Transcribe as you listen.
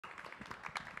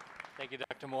Thank you,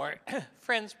 Dr. Moore.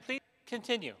 Friends, please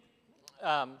continue.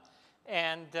 Um,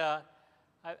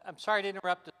 I'm sorry to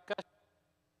interrupt the discussion,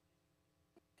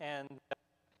 and I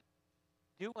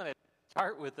do want to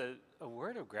start with a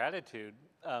word of gratitude.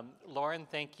 Lauren,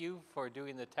 thank you for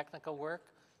doing the technical work.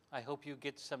 I hope you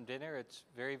get some dinner. It's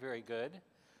very, very good.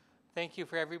 Thank you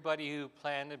for everybody who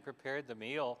planned and prepared the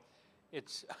meal.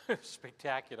 It's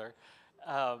spectacular.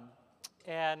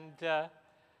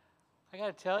 I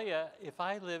got to tell you, if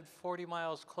I lived 40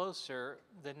 miles closer,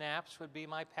 the Knapps would be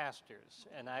my pastors,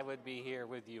 and I would be here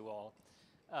with you all.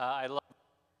 I love.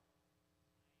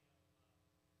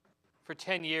 For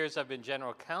 10 years, I've been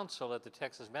general counsel at the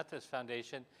Texas Methodist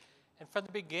Foundation, and from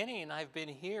the beginning, I've been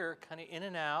here, kind of in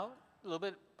and out, a little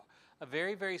bit, a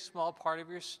very, very small part of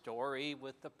your story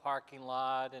with the parking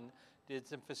lot, and did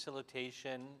some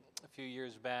facilitation a few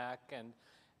years back,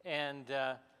 and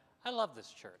I love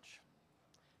this church.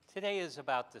 Today is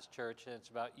about this church, and it's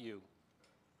about you.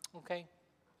 Okay?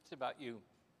 It's about you.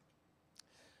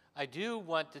 I do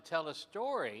want to tell a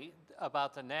story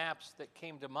about the Knapps that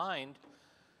came to mind.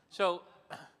 So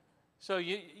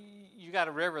you got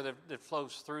a river that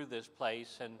flows through this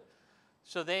place, and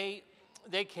so they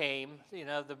came. You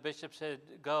know, the bishop said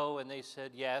go, and they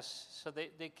said yes. So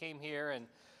they came here, and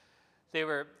they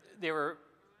were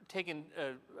taking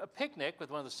a picnic with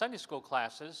one of the Sunday school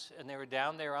classes, and they were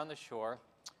down there on the shore.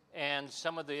 And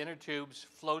some of the inner tubes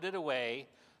floated away.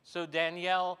 So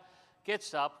Danielle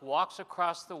gets up, walks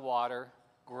across the water,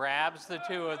 grabs the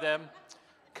two of them,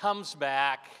 comes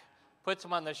back, puts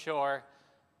them on the shore,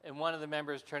 and one of the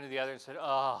members turned to the other and said,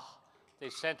 "Oh, they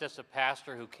sent us a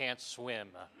pastor who can't swim."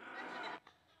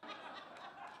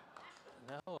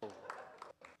 No.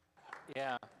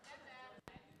 Yeah.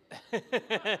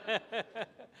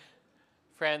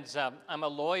 Friends, I'm a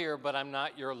lawyer, but I'm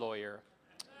not your lawyer.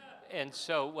 And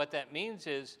so what that means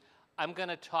is I'm going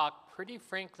to talk pretty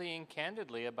frankly and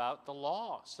candidly about the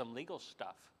law, some legal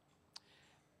stuff.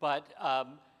 But,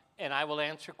 and I will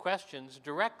answer questions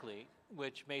directly,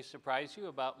 which may surprise you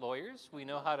about lawyers. We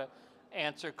know how to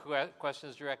answer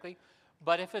questions directly.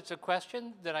 But if it's a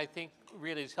question that I think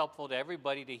really is helpful to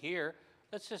everybody to hear,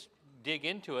 let's just dig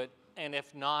into it. And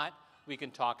if not, we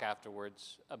can talk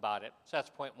afterwards about it. So that's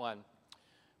point one.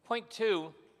 Point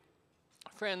two,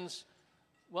 friends,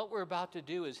 what we're about to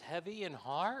do is heavy and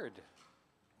hard,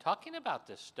 talking about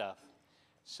this stuff.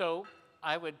 So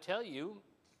I would tell you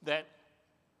that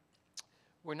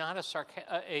we're not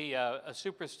a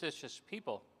superstitious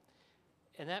people.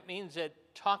 And that means that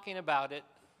talking about it,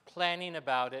 planning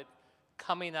about it,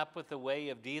 coming up with a way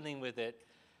of dealing with it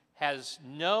has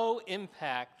no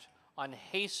impact on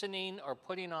hastening or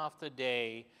putting off the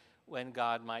day when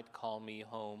God might call me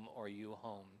home or you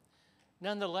home.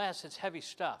 Nonetheless, it's heavy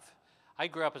stuff. I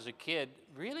grew up as a kid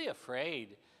really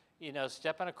afraid, you know,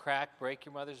 step on a crack, break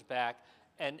your mother's back,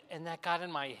 and that got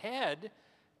in my head.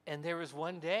 And there was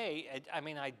one day,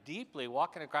 I deeply,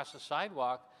 walking across the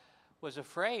sidewalk, was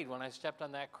afraid when I stepped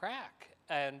on that crack.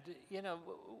 And, you know,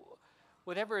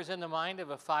 whatever is in the mind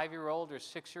of a 5-year-old or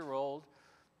 6-year-old,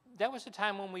 that was the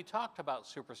time when we talked about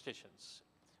superstitions.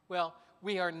 Well,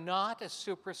 we are not a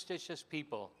superstitious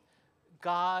people.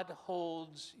 God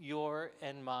holds your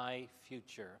and my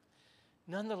future.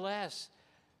 Nonetheless,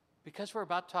 because we're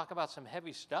about to talk about some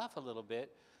heavy stuff a little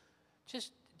bit,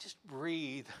 just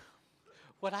breathe.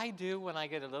 What I do when I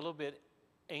get a little bit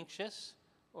anxious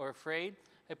or afraid,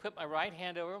 I put my right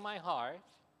hand over my heart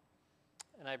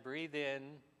and I breathe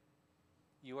in,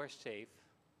 you are safe.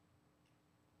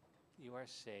 You are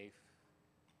safe.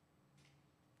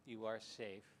 You are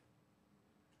safe.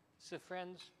 So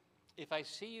friends, if I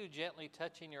see you gently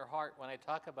touching your heart when I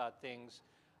talk about things,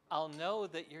 I'll know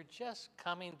that you're just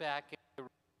coming back.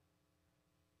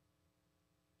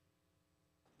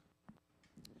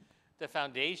 The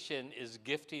foundation is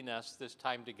gifting us this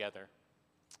time together,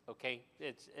 okay?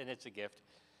 It's a gift.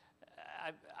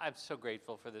 I'm so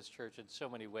grateful for this church in so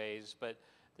many ways, but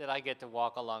that I get to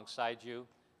walk alongside you.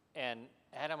 And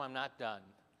Adam, I'm not done.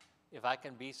 If I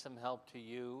can be some help to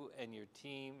you and your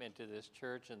team and to this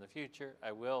church in the future,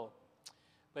 I will.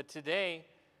 But today,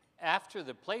 after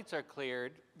the plates are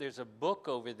cleared, there's a book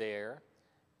over there,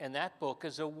 and that book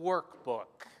is a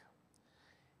workbook.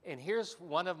 And here's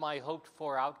one of my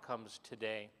hoped-for outcomes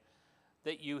today,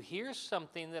 that you hear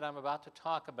something that I'm about to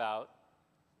talk about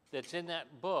that's in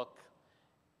that book,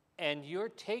 and your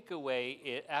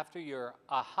takeaway after your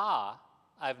aha,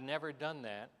 I've never done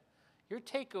that, your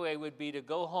takeaway would be to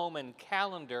go home and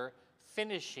calendar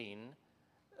finishing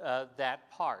that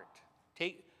part.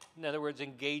 In other words,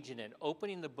 engaging in it,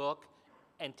 opening the book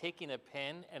and taking a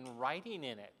pen and writing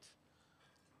in it,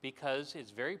 because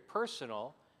it's very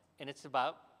personal and it's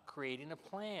about creating a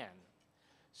plan.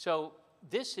 So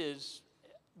this is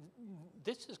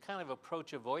kind of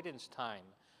approach avoidance time.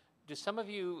 Do some of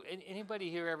you, anybody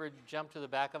here ever jump to the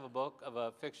back of a book, of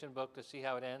a fiction book, to see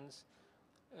how it ends?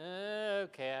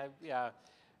 Okay, yeah.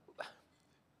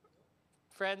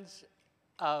 Friends,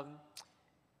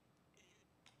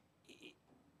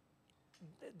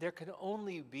 there can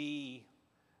only be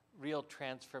real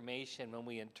transformation when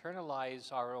we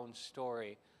internalize our own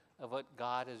story of what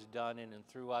God has done in and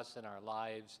through us in our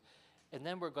lives, and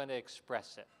then we're going to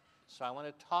express it. So I want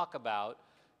to talk about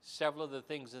several of the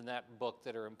things in that book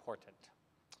that are important.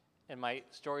 And my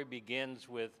story begins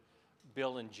with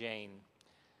Bill and Jane.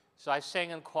 So I sang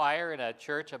in choir in a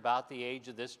church about the age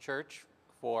of this church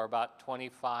for about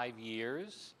 25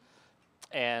 years.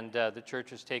 And the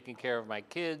church was taking care of my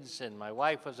kids, and my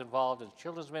wife was involved in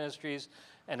children's ministries,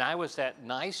 and I was that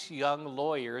nice young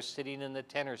lawyer sitting in the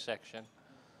tenor section.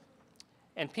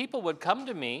 And people would come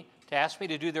to me to ask me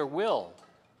to do their will.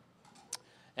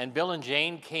 And Bill and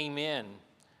Jane came in,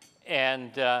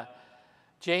 and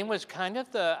Jane was kind of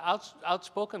the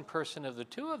outspoken person of the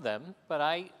two of them, but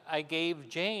I gave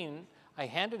Jane, I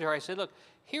handed her, I said, look,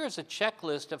 here's a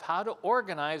checklist of how to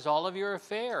organize all of your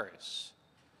affairs.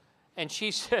 And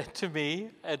she said to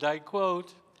me, and I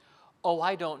quote, oh,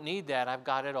 I don't need that. I've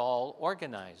got it all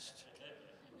organized.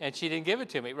 And she didn't give it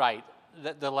to me. Right.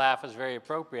 The laugh is very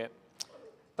appropriate.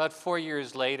 But 4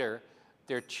 years later,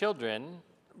 their children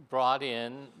brought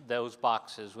in those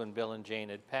boxes when Bill and Jane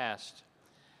had passed.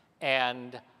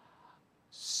 And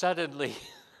suddenly,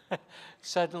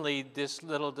 this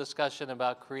little discussion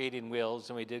about creating wills,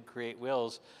 and we did create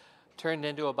wills, turned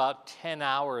into about 10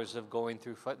 hours of going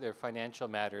through their financial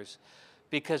matters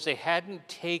because they hadn't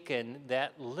taken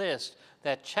that list,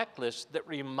 that checklist that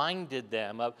reminded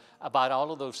them about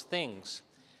all of those things.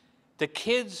 The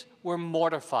kids were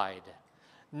mortified,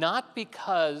 not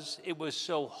because it was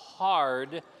so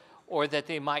hard or that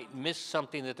they might miss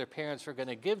something that their parents were going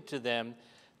to give to them.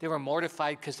 They were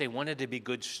mortified because they wanted to be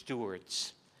good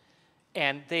stewards.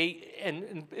 And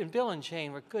Bill and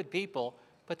Jane were good people,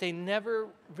 but they never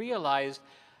realized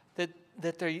that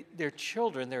their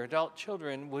children, their adult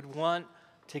children, would want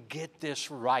to get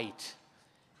this right.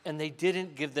 And they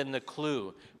didn't give them the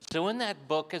clue. So in that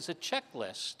book is a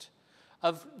checklist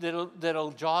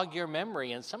that'll jog your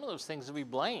memory, and some of those things will be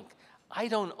blank. I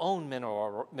don't own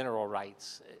mineral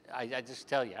rights, I just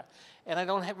tell you. And I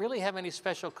don't really have any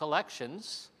special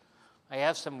collections. I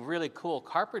have some really cool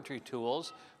carpentry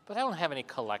tools, but I don't have any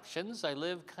collections. I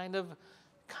live kind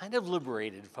of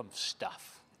liberated from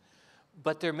stuff.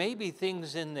 But there may be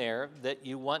things in there that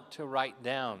you want to write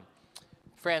down.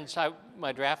 Friends,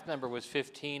 my draft number was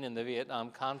 15 in the Vietnam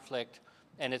conflict,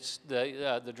 and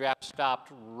the draft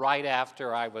stopped right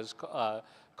after I was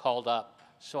called up,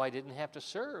 so I didn't have to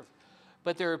serve.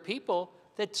 But there are people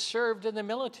that served in the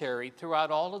military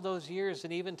throughout all of those years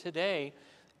and even today,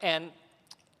 and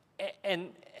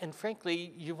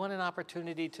frankly, you want an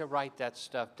opportunity to write that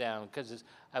stuff down, because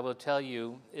I will tell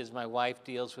you, as my wife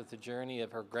deals with the journey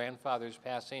of her grandfather's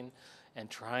passing and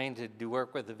trying to do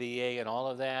work with the VA and all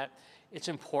of that, it's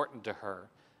important to her,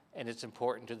 and it's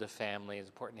important to the family, it's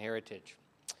important heritage.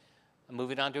 I'm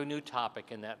moving on to a new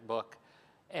topic in that book,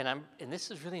 and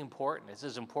this is really important. It's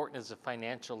as important as the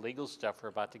financial legal stuff we're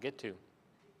about to get to.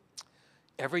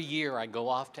 Every year I go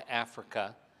off to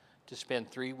Africa to spend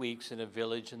 3 weeks in a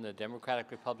village in the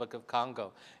Democratic Republic of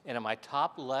Congo. And in my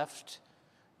top left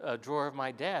drawer of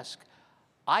my desk,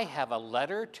 I have a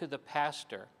letter to the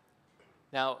pastor.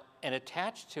 Now, and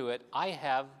attached to it, I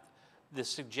have the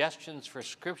suggestions for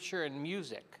scripture and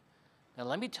music. Now,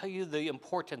 let me tell you the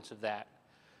importance of that.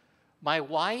 My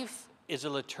wife is a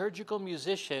liturgical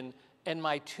musician, and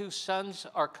my 2 sons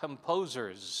are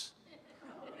composers.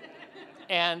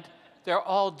 And they're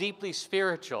all deeply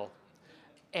spiritual.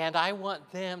 And I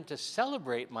want them to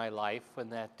celebrate my life when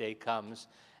that day comes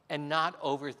and not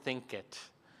overthink it.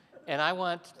 And I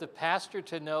want the pastor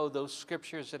to know those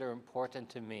scriptures that are important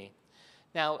to me.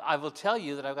 Now, I will tell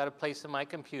you that I've got a place in my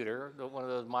computer, one of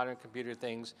those modern computer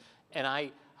things, and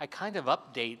I kind of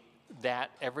update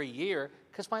that every year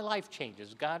because my life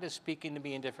changes. God is speaking to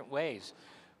me in different ways.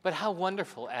 But how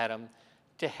wonderful, Adam,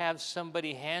 to have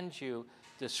somebody hand you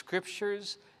the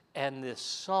scriptures and the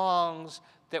songs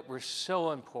that were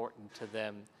so important to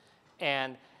them.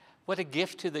 And what a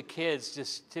gift to the kids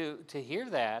just to hear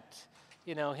that.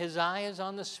 You know, his eye is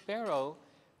on the sparrow,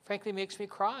 frankly makes me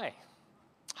cry.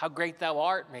 How great thou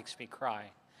art makes me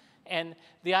cry. And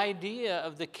the idea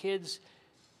of the kids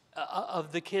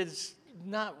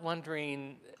not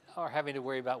wondering or having to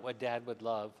worry about what dad would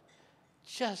love,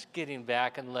 just getting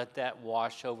back and let that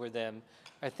wash over them.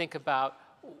 I think about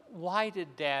Why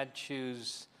did Dad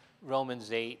choose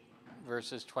Romans 8,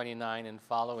 verses 29 and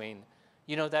following?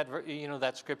 You know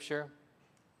that scripture?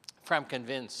 For I'm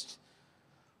convinced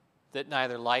that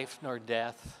neither life nor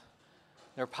death,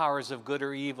 nor powers of good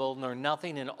or evil, nor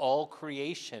nothing in all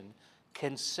creation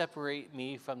can separate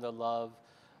me from the love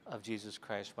of Jesus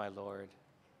Christ my Lord.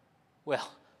 Well,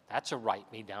 that's a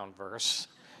write me down verse.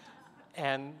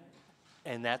 And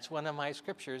that's one of my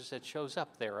scriptures that shows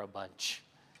up there a bunch.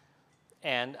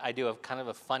 And I do a kind of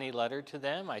a funny letter to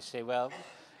them. I say, well,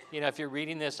 if you're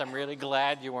reading this, I'm really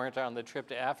glad you weren't on the trip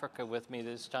to Africa with me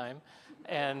this time.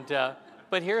 And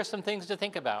but here are some things to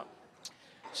think about.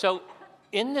 So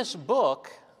in this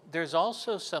book, there's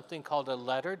also something called a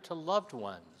letter to loved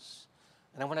ones.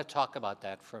 And I want to talk about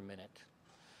that for a minute.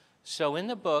 So in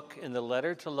the book, in the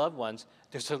letter to loved ones,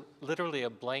 there's literally a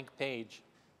blank page.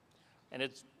 And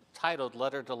it's titled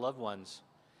Letter to Loved Ones.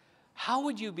 How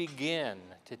would you begin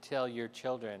to tell your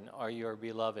children or your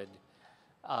beloved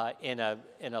in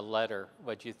a letter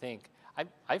what you think?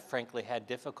 I frankly had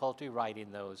difficulty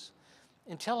writing those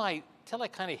until I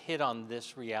kind of hit on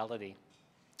this reality.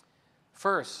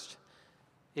 First,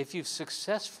 if you've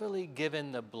successfully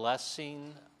given the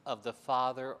blessing of the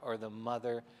father or the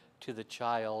mother to the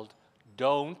child,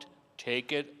 don't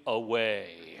take it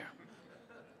away.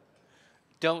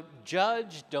 Don't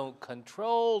judge, don't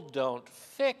control, don't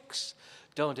fix,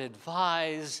 don't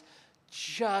advise,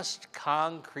 just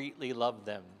concretely love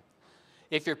them.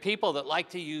 If you're people that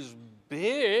like to use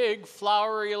big,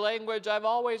 flowery language, I've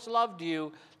always loved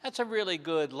you, that's a really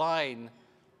good line.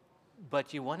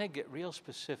 But you want to get real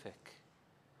specific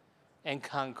and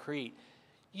concrete.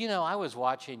 I was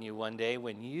watching you one day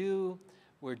when you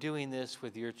were doing this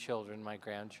with your children, my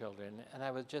grandchildren, and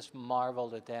I was just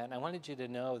marveled at that. And I wanted you to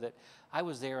know that I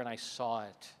was there and I saw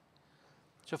it.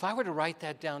 So if I were to write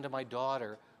that down to my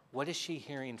daughter, what is she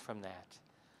hearing from that?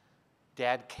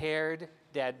 Dad cared,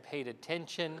 Dad paid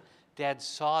attention, Dad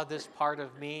saw this part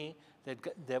of me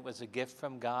that was a gift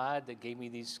from God that gave me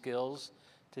these skills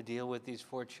to deal with these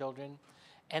 4 children.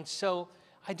 And so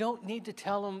I don't need to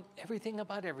tell them everything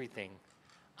about everything.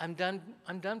 I'm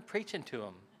done preaching to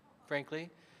them, frankly.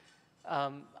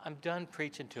 I'm done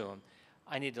preaching to them.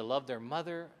 I need to love their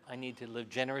mother. I need to live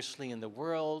generously in the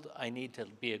world. I need to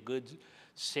be a good,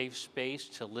 safe space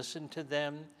to listen to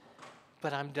them.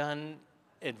 But I'm done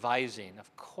advising.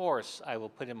 Of course, I will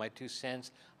put in my 2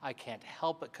 cents. I can't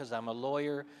help it because I'm a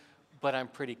lawyer, but I'm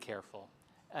pretty careful.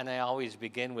 And I always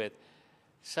begin with,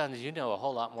 sons, you know a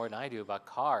whole lot more than I do about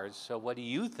cars, so what do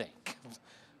you think?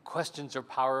 Questions are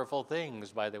powerful things,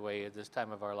 by the way, at this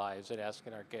time of our lives, and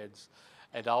asking our kids.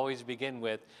 And always begin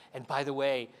with, and by the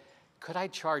way, could I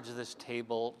charge this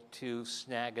table to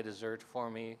snag a dessert for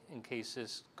me in case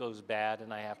this goes bad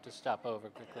and I have to stop over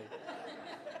quickly?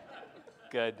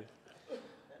 Good.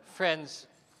 Friends,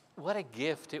 what a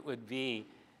gift it would be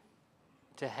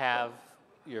to have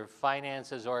your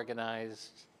finances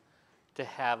organized, to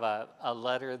have a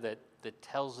letter that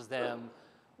tells them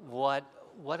what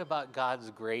about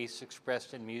God's grace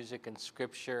expressed in music and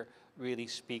scripture really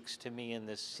speaks to me in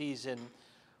this season.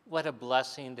 What a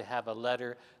blessing to have a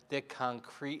letter that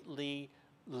concretely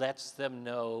lets them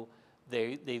know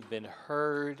they've been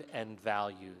heard and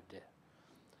valued.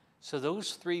 So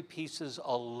those 3 pieces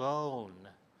alone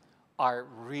are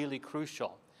really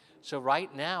crucial. So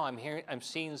right now I'm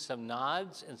seeing some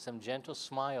nods and some gentle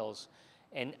smiles,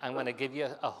 and I'm going to give you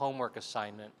a homework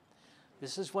assignment.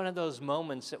 This is one of those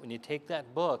moments that when you take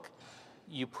that book,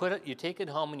 you take it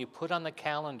home and you put on the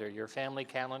calendar, your family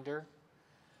calendar,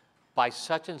 by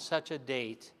such and such a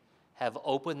date, have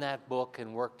opened that book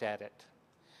and worked at it.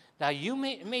 Now,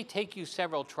 it may take you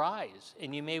several tries,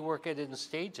 and you may work it in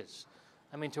stages.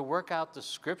 I mean, to work out the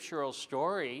scriptural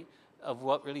story of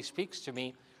what really speaks to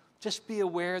me, just be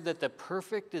aware that the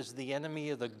perfect is the enemy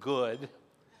of the good.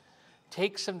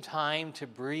 Take some time to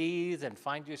breathe and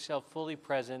find yourself fully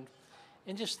present,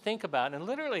 and just think about it and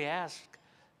literally ask,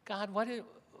 God, what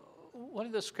are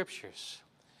the scriptures?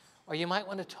 Or you might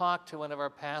want to talk to one of our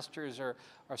pastors or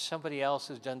somebody else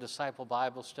who's done disciple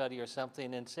Bible study or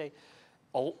something and say,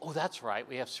 oh, that's right,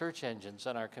 we have search engines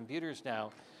on our computers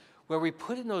now where we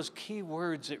put in those key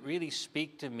words that really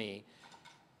speak to me.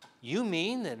 You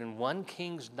mean that in 1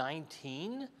 Kings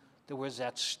 19, there was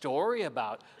that story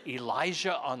about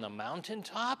Elijah on the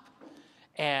mountaintop?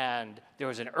 And there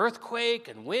was an earthquake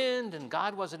and wind, and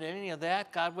God wasn't in any of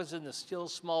that. God was in the still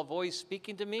small voice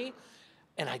speaking to me,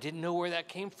 and I didn't know where that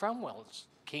came from. Well, it's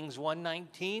Kings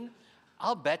 1:19.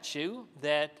 I'll bet you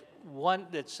that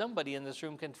somebody in this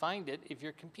room can find it if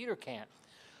your computer can't.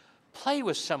 Play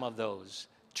with some of those.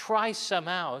 Try some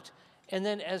out, and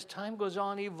then as time goes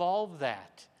on, evolve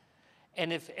that.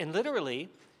 And literally,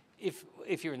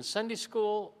 if you're in Sunday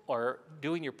school or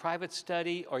doing your private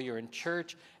study or you're in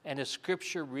church and a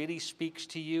scripture really speaks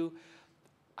to you,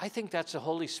 I think that's the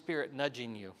Holy Spirit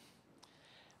nudging you.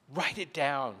 Write it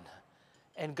down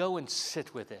and go and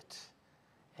sit with it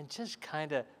and just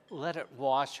kind of let it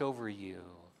wash over you.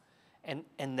 And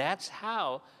that's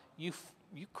how you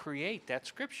create that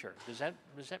scripture. Does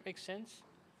that make sense?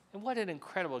 And what an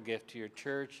incredible gift to your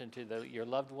church and to your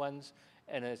loved ones,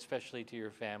 and especially to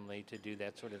your family, to do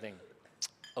that sort of thing.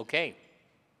 Okay,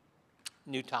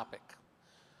 new topic.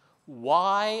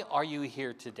 Why are you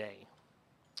here today?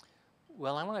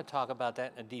 Well, I want to talk about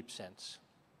that in a deep sense.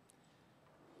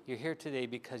 You're here today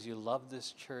because you love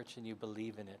this church and you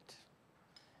believe in it.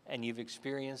 And you've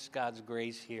experienced God's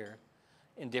grace here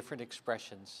in different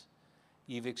expressions.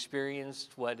 You've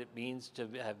experienced what it means to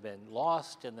have been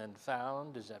lost and then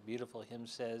found, as that beautiful hymn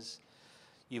says.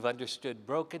 You've understood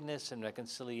brokenness and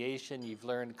reconciliation. You've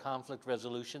learned conflict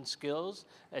resolution skills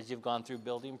as you've gone through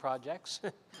building projects.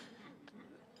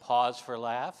 Pause for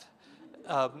laugh.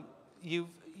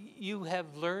 You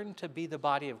have learned to be the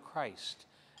body of Christ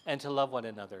and to love one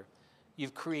another.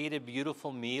 You've created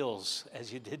beautiful meals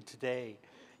as you did today.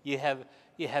 You have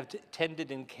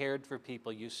tended and cared for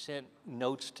people. You sent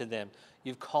notes to them.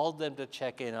 You've called them to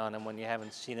check in on them when you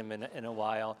haven't seen them in a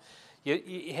while.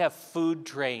 You have food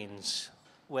trains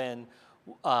when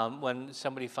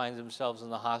somebody finds themselves in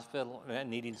the hospital and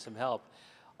needing some help.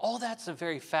 All that's the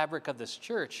very fabric of this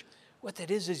church. What that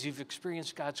is you've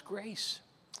experienced God's grace.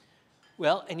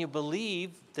 Well, and you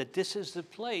believe that this is the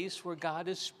place where God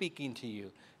is speaking to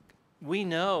you. We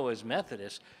know as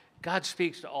Methodists, God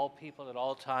speaks to all people at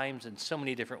all times in so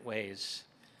many different ways.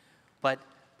 But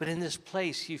in this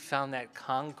place, you found that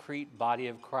concrete body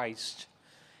of Christ.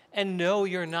 And no,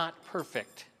 you're not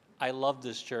perfect. I love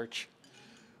this church.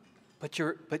 But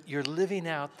you're living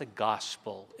out the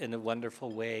gospel in a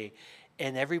wonderful way.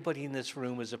 And everybody in this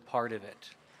room is a part of it.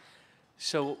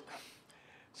 So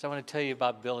I want to tell you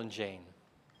about Bill and Jane.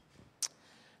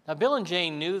 Now, Bill and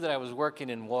Jane knew that I was working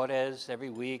in Juarez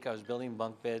every week. I was building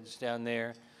bunk beds down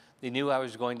there. They knew I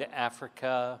was going to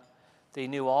Africa. They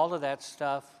knew all of that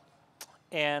stuff.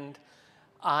 And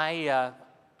I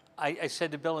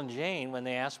said to Bill and Jane, when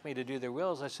they asked me to do their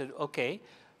wills, I said, okay,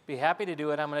 be happy to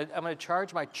do it. I'm going to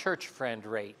charge my church friend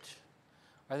rate.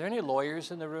 Are there any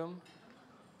lawyers in the room?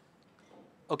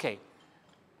 Okay,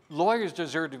 lawyers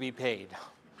deserve to be paid.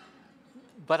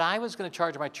 But I was going to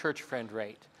charge my church friend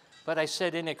rate. But I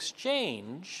said, in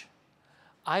exchange,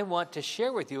 I want to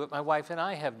share with you what my wife and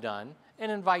I have done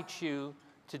and invite you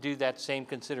to do that same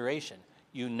consideration.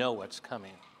 You know what's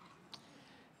coming.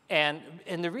 And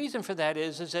the reason for that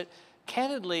is that,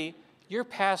 candidly, your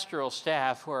pastoral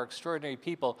staff, who are extraordinary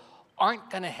people, aren't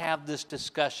going to have this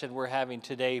discussion we're having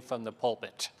today from the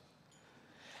pulpit.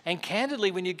 And candidly,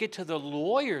 when you get to the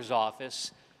lawyer's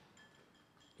office,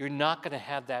 you're not going to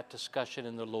have that discussion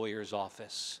in the lawyer's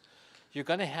office. You're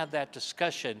going to have that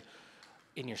discussion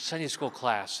in your Sunday school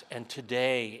class and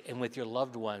today and with your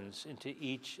loved ones and to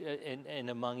each and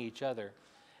among each other.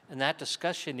 And that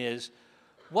discussion is,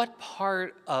 what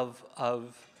part of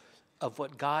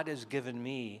what God has given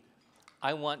me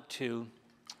I want to,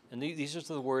 and these are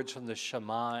the words from the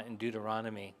Shema in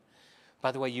Deuteronomy.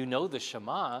 By the way, you know the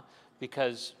Shema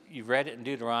because you've read it in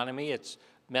Deuteronomy.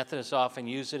 Methodists often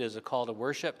use it as a call to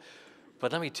worship.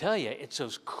 But let me tell you, it's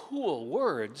those cool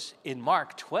words in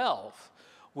Mark 12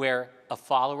 where a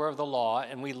follower of the law,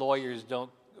 and we lawyers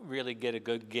don't really get a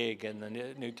good gig in the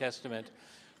New Testament,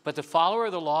 but the follower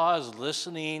of the law is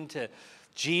listening to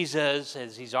Jesus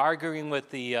as he's arguing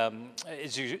with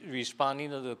is he responding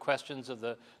to the questions of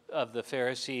the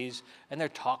Pharisees, and they're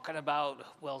talking about,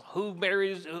 well,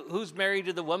 who's married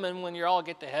to the woman when you all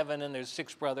get to heaven, and there's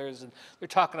 6 brothers, and they're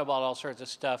talking about all sorts of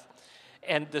stuff.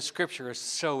 And the scripture is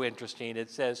so interesting. It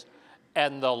says,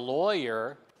 and the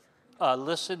lawyer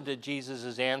listened to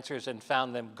Jesus' answers and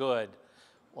found them good.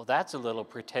 Well, that's a little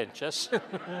pretentious.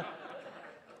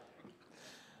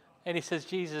 And he says,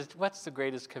 Jesus, what's the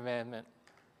greatest commandment?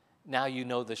 Now you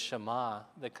know the Shema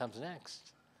that comes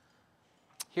next.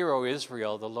 Hear, O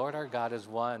Israel, the Lord our God is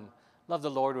one. Love the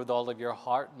Lord with all of your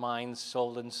heart, mind,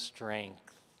 soul, and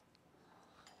strength.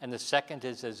 And the second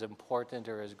is as important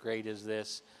or as great as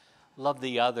this. Love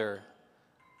the other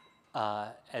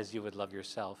as you would love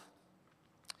yourself.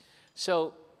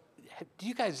 So,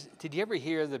 did you ever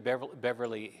hear the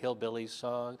Beverly Hillbillies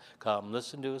song? Come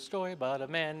listen to a story about a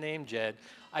man named Jed.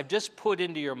 I've just put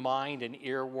into your mind an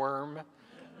earworm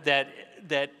that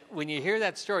when you hear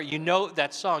that story, you know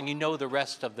that song, you know the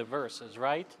rest of the verses,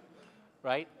 right?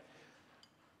 Right?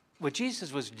 What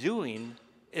Jesus was doing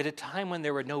at a time when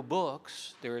there were no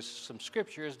books, there were some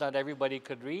scriptures, not everybody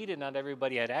could read and not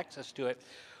everybody had access to it.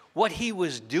 What he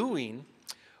was doing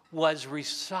was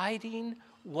reciting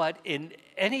what in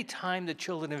any time the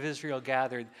children of Israel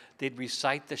gathered, they'd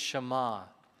recite the Shema.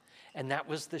 And that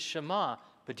was the Shema.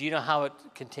 But do you know how it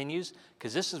continues?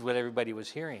 Because this is what everybody was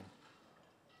hearing.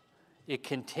 It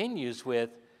continues with,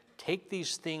 take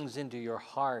these things into your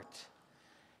heart.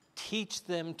 Teach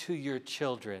them to your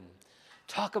children.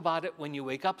 Talk about it when you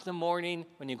wake up in the morning,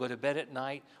 when you go to bed at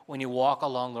night, when you walk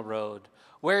along the road.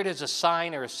 Wear it as a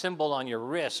sign or a symbol on your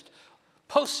wrist.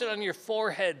 Post it on your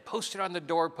forehead. Post it on the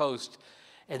doorpost.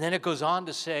 And then it goes on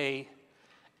to say,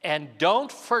 and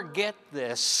don't forget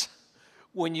this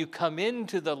when you come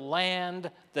into the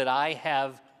land that I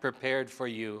have prepared for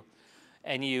you.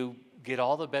 And you get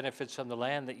all the benefits from the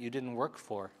land that you didn't work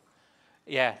for.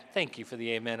 Yeah, thank you for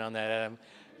the amen on that, Adam.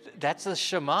 That's the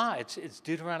Shema. It's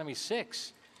Deuteronomy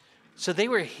 6. So they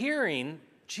were hearing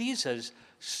Jesus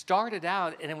started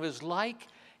out, and it was like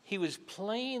he was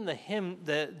playing the hymn,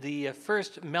 the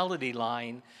first melody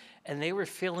line, and they were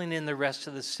filling in the rest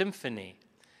of the symphony.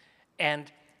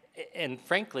 And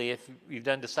frankly, if you've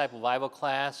done disciple Bible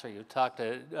class or you talk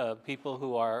to people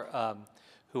who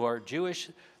are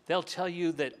Jewish, they'll tell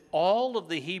you that all of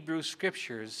the Hebrew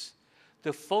scriptures,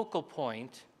 the focal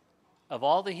point of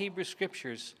all the Hebrew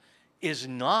scriptures is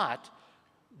not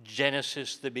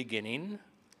Genesis, the beginning.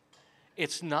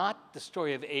 It's not the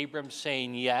story of Abram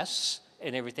saying yes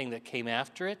and everything that came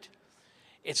after it.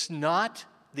 It's not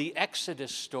the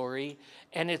Exodus story,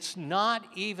 and it's not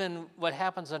even what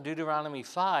happens on Deuteronomy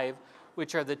 5,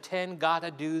 which are the 10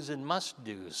 gotta-dos and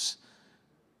must-dos.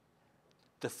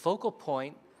 The focal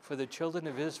point for the children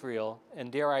of Israel,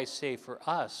 and dare I say for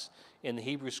us in the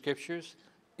Hebrew scriptures,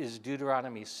 is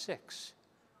Deuteronomy 6.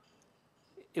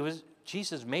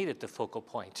 Jesus made it the focal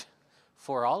point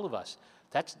for all of us.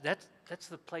 That's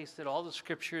the place that all the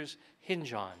scriptures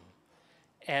hinge on.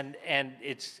 And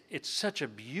it's such a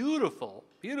beautiful,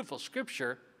 beautiful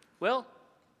scripture. Well,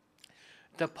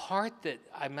 the part that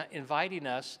I'm inviting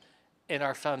us, and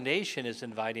our foundation is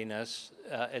inviting us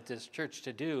at this church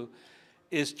to do,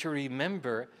 is to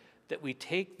remember that we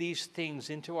take these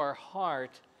things into our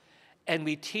heart and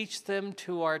we teach them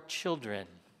to our children.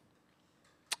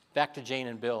 Back to Jane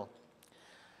and Bill.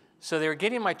 So they were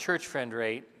getting my church friend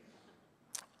rate.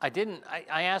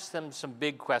 I asked them some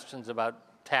big questions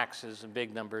about taxes and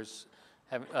big numbers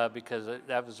because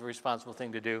that was a responsible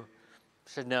thing to do. I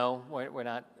said, no, we're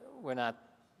not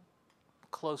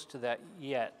close to that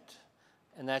yet.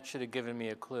 And that should have given me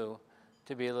a clue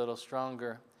to be a little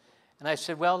stronger. And I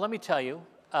said, well, let me tell you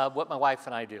what my wife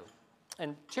and I do.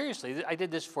 And seriously, I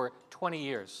did this for 20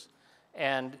 years.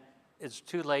 And it's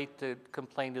too late to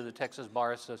complain to the Texas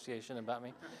Bar Association about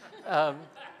me.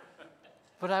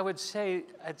 But I'd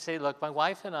say, look, my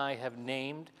wife and I have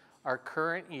named our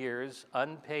current year's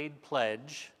unpaid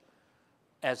pledge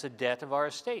as a debt of our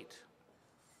estate.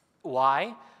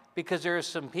 Why? Because there are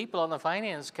some people on the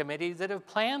finance committee that have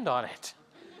planned on it.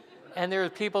 And there are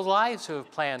people's lives who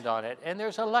have planned on it. And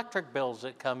there's electric bills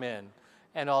that come in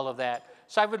and all of that.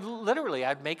 So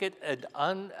I'd make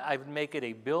it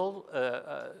a bill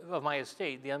of my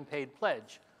estate, the unpaid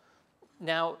pledge.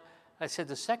 Now, I said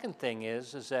the second thing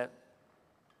is that,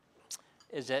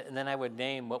 and then I would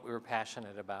name what we were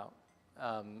passionate about,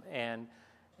 and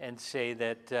say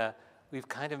that we've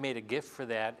kind of made a gift for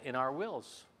that in our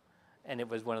wills, and it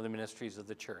was one of the ministries of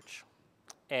the church.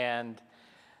 And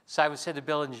so I would say to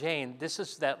Bill and Jane, this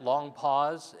is that long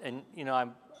pause, and I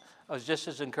was just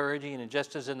as encouraging and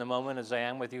just as in the moment as I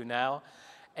am with you now.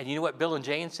 And you know what Bill and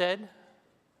Jane said?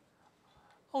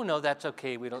 Oh, no, that's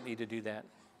okay. We don't need to do that.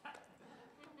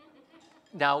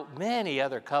 Now, many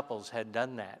other couples had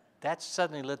done that. That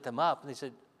suddenly lit them up. And they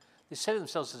said to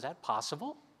themselves, is that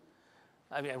possible?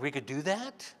 I mean, we could do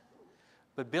that?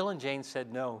 But Bill and Jane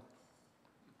said no.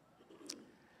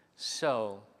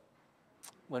 So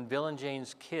when Bill and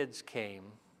Jane's kids came,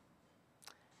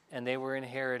 and they were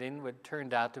inheriting what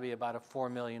turned out to be about a $4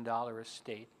 million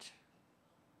estate.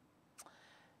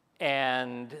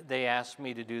 And they asked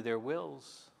me to do their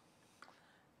wills.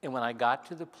 And when I got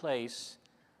to the place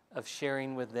of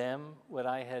sharing with them what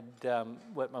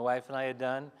my wife and I had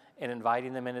done, and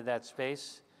inviting them into that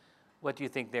space, what do you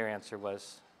think their answer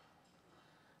was?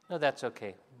 No, that's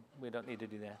okay. We don't need to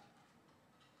do that.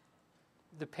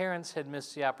 The parents had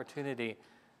missed the opportunity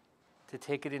to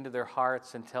take it into their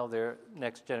hearts and tell the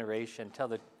next generation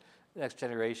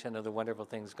of the wonderful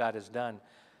things God has done.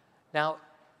 Now,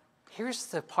 here's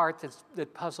the part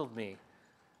that puzzled me.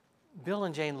 Bill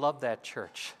and Jane loved that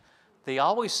church. They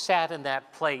always sat in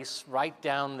that place right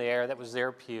down there, that was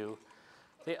their pew,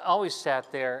 They always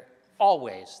sat there,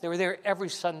 always. They were there every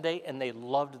Sunday, and they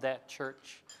loved that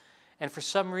church. And for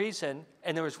some reason,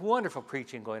 and there was wonderful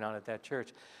preaching going on at that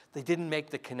church, they didn't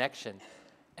make the connection.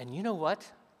 And you know what?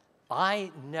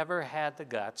 I never had the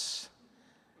guts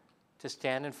to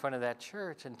stand in front of that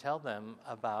church and tell them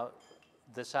about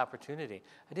this opportunity.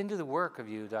 I didn't do the work of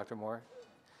you, Dr. Moore.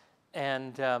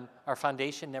 And our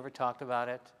foundation never talked about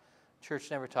it.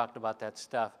 Church never talked about that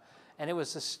stuff. And it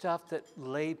was the stuff that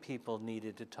lay people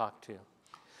needed to talk to.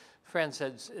 Friends,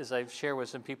 as I've shared with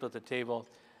some people at the table,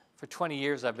 for 20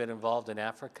 years I've been involved in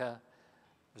Africa.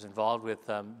 I was involved with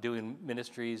doing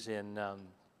ministries in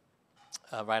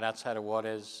right outside of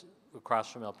Juarez,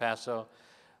 across from El Paso.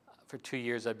 For 2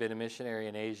 years I've been a missionary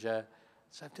in Asia.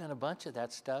 So I've done a bunch of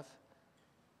that stuff.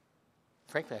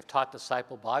 Frankly, I've taught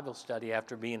disciple Bible study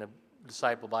after being a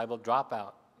disciple Bible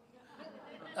dropout.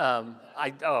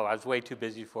 I was way too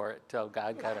busy for it till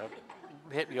God kind of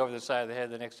hit me over the side of the head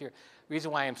the next year. The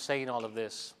reason why I'm saying all of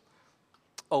this,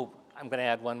 I'm going to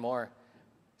add one more.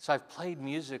 So I've played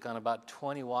music on about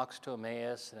 20 walks to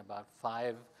Emmaus and about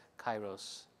 5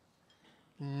 Kairos.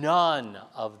 None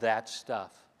of that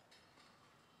stuff,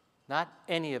 not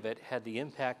any of it, had the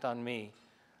impact on me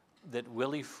that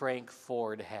Willie Frank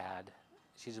Ford had.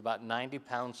 She's about 90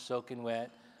 pounds soaking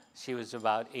wet. She was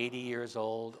about 80 years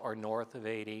old or north of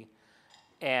 80.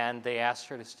 And they asked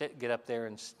her to get up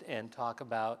there and talk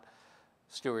about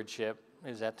stewardship.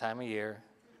 It was that time of year.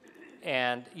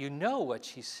 And you know what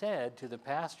she said to the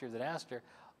pastor that asked her,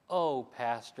 "Oh,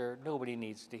 pastor, nobody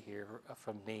needs to hear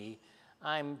from me.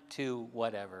 I'm too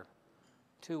whatever.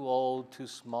 Too old, too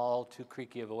small, too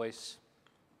creaky a voice."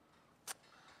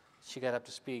 She got up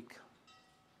to speak.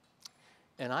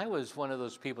 And I was one of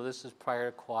those people, this is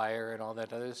prior to choir and all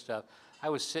that other stuff. I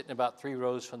was sitting about 3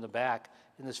 rows from the back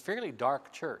in this fairly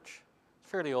dark church.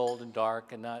 Fairly old and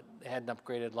dark and hadn't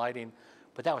upgraded lighting,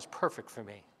 but that was perfect for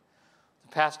me. The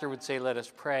pastor would say, "Let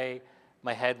us pray."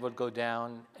 My head would go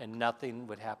down and nothing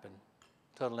would happen.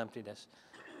 Total emptiness.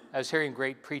 I was hearing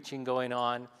great preaching going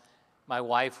on. My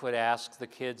wife would ask the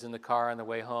kids in the car on the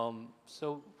way home,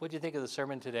 "So what do you think of the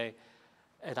sermon today?"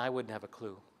 And I wouldn't have a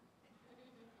clue.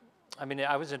 I mean,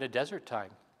 I was in a desert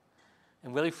time.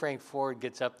 And Willie Frank Ford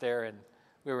gets up there, and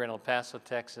we were in El Paso,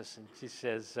 Texas, and she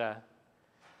says, "I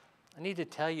need to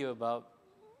tell you about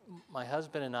my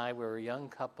husband and I. We were a young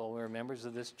couple. We were members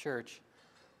of this church.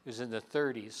 It was in the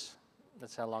 30s.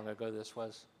 That's how long ago this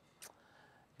was.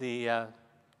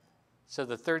 So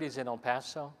the 30s in El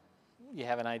Paso, you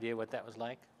have an idea what that was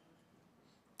like?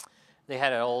 They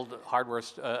had an old hardware,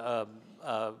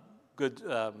 good,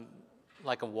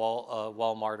 like a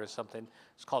Walmart or something.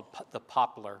 It's called the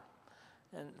Poplar.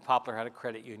 And Poplar had a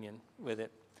credit union with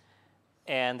it.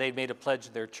 And they made a pledge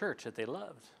to their church that they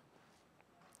loved.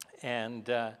 And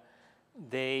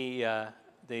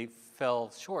they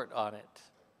fell short on it.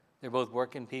 They're both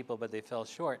working people, but they fell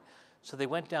short. So they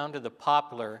went down to the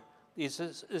Poplar. This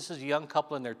is a young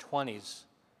couple in their 20s.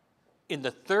 In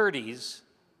the 30s,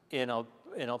 in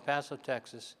El Paso,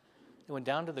 Texas, they went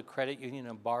down to the credit union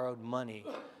and borrowed money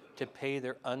to pay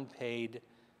their unpaid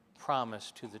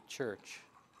promise to the church.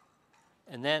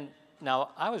 And then,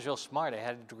 now, I was real smart. I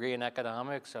had a degree in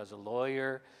economics. I was a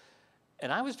lawyer.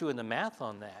 And I was doing the math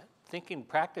on that, thinking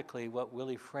practically what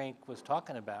Willie Frank was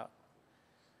talking about.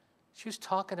 She was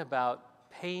talking about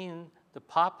paying the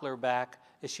Poplar back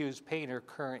as she was paying her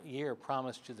current year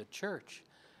promise to the church.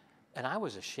 And I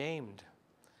was ashamed.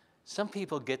 Some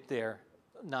people get there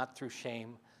not through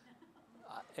shame.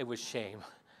 It was shame.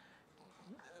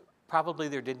 Probably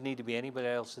there didn't need to be anybody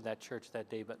else in that church that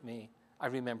day but me. I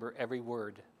remember every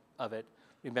word of it.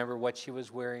 Remember what she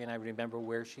was wearing, and I remember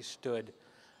where she stood.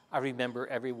 I remember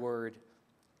every word.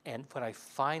 And when I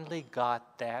finally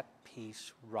got that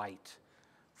piece right,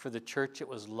 for the church, it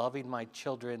was loving my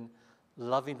children,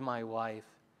 loving my wife,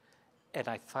 and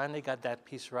I finally got that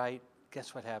piece right,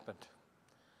 guess what happened?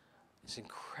 This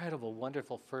incredible,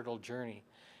 wonderful, fertile journey.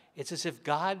 It's as if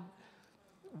God,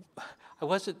 I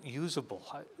wasn't usable.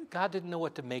 God didn't know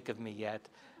what to make of me yet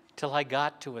till I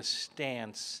got to a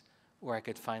stance where I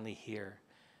could finally hear.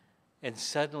 And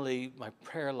suddenly my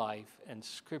prayer life and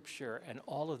scripture and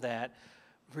all of that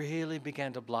really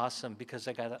began to blossom because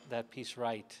I got that piece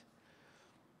right.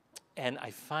 And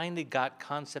I finally got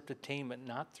concept attainment,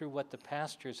 not through what the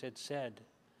pastors had said,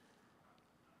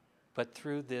 but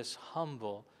through this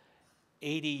humble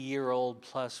 80-year-old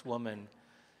plus woman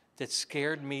that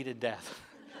scared me to death.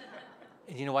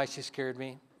 And you know why she scared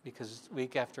me? Because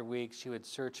week after week she would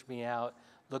search me out,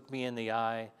 look me in the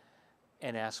eye,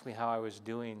 and ask me how I was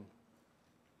doing.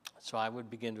 So I would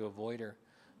begin to avoid her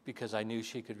because I knew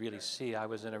she could really see I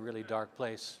was in a really dark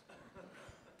place.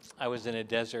 I was in a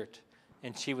desert,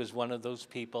 and she was one of those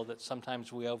people that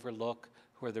sometimes we overlook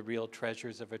who are the real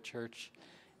treasures of a church.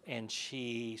 And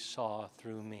she saw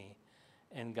through me,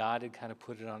 and God had kind of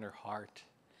put it on her heart.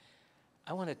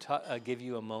 I want to give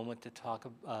you a moment to talk,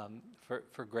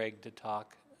 for Greg to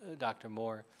talk, Dr.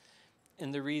 Moore.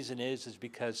 And the reason is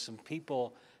because some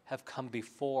people have come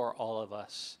before all of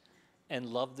us and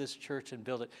loved this church and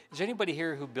built it. Is there anybody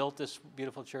here who built this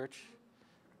beautiful church?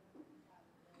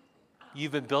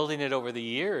 You've been building it over the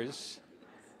years.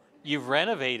 You've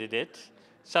renovated it.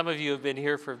 Some of you have been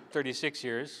here for 36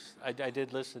 years. I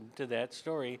did listen to that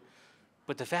story.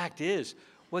 But the fact is,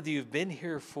 whether you've been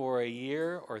here for a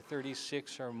year or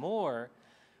 36 or more,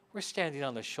 we're standing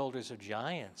on the shoulders of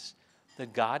giants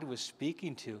that God was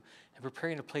speaking to and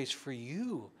preparing a place for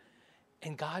you.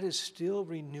 And God is still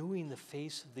renewing the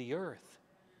face of the earth.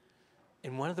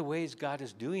 And one of the ways God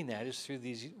is doing that is through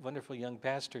these wonderful young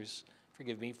pastors.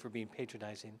 Forgive me for being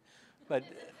patronizing. But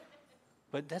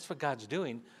that's what God's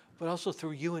doing. But also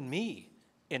through you and me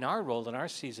in our role, in our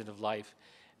season of life.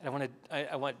 And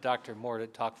I want Dr. Moore to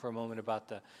talk for a moment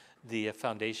about the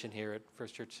foundation here at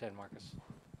First Church San Marcos.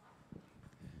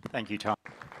 Thank you, Tom.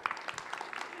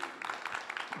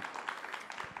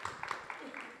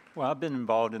 Well, I've been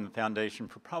involved in the foundation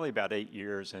for probably about 8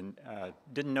 years and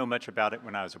didn't know much about it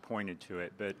when I was appointed to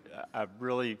it, but I've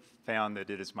really found that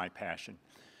it is my passion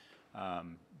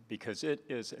because it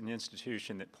is an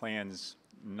institution that plans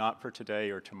not for today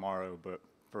or tomorrow, but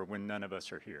for when none of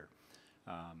us are here.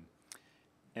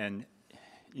 And,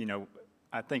 you know,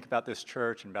 I think about this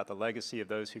church and about the legacy of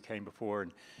those who came before.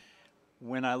 And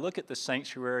when I look at the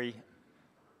sanctuary,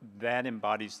 that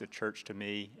embodies the church to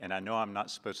me. And I know I'm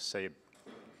not supposed to say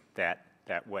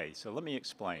that way. So let me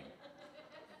explain.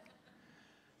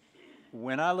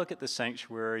 When I look at the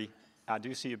sanctuary, I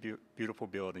do see a beautiful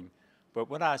building. But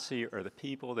what I see are the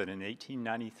people that in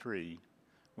 1893,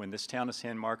 when this town of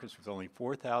San Marcos was only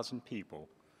 4,000 people,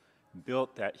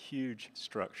 built that huge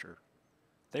structure.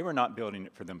 They were not building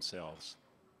it for themselves.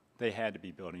 They had to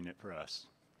be building it for us.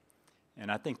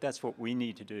 And I think that's what we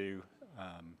need to do,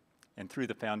 and through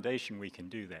the foundation we can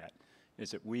do that,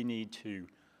 is that we need to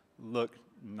look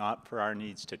not for our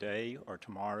needs today or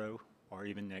tomorrow or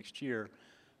even next year,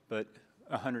 but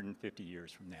 150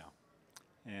 years from now.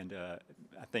 And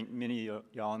I think many of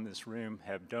y'all in this room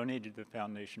have donated to the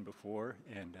foundation before,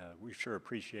 and we sure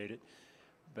appreciate it.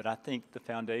 But I think the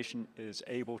foundation is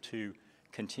able to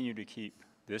continue to keep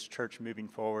this church moving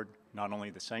forward, not only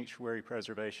the sanctuary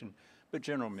preservation, but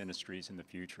general ministries in the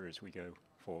future as we go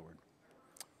forward.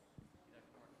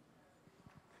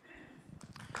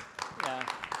 Yeah.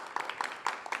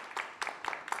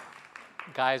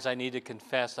 Guys, I need to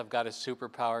confess I've got a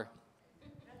superpower.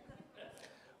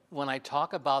 When I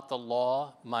talk about the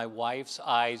law, my wife's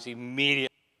eyes immediately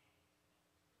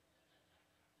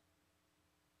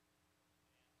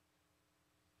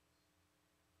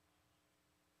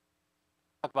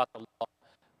talk about the law,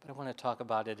 but I want to talk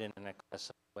about it in an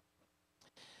aggressive way.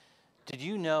 Did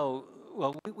you know,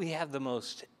 well, we have the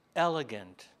most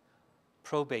elegant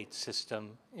probate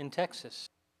system in Texas.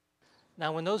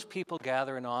 Now, when those people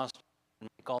gather in Austin and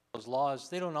make all those laws,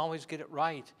 they don't always get it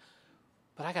right.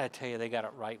 But I got to tell you, they got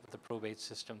it right with the probate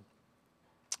system.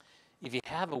 If you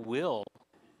have a will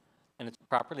and it's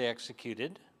properly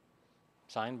executed,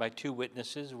 signed by 2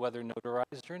 witnesses, whether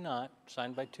notarized or not,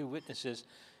 signed by 2 witnesses,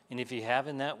 and if you have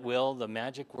in that will the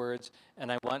magic words, and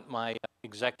I want my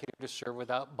executor to serve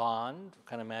without bond,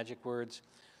 kind of magic words,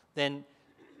 then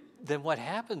what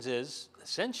happens is,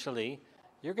 essentially,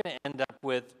 you're going to end up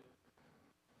with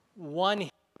one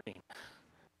hearing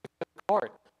in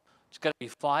court. It's going to be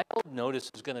filed,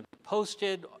 notice is going to be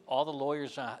posted, all the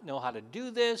lawyers know how to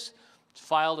do this. It's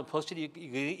filed and posted. You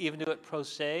can even do it pro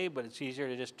se, but it's easier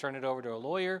to just turn it over to a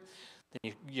lawyer.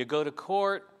 Then you go to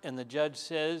court, and the judge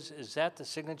says, is that the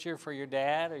signature for your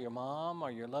dad or your mom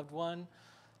or your loved one?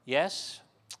 Yes.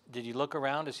 Did you look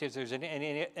around to see if there's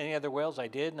any other wills? I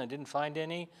did, and I didn't find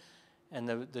any. And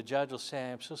the judge will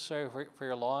say, I'm so sorry for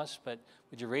your loss, but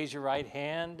would you raise your right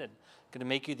hand? And I'm going to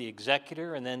make you the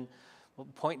executor, and then we'll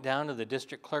point down to the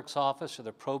district clerk's office or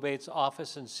the probate's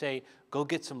office and say, go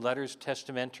get some letters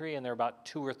testamentary, and they're about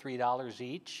 $2 or $3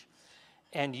 each.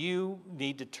 And you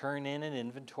need to turn in an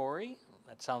inventory.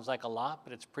 That sounds like a lot,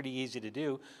 but it's pretty easy to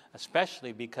do,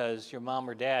 especially because your mom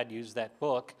or dad used that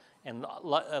book and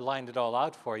lined it all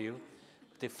out for you.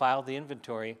 They filed the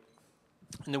inventory,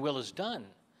 and the will is done.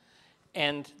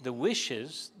 And the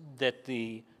wishes that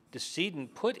the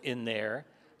decedent put in there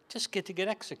just get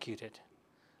executed.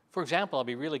 For example, I'll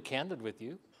be really candid with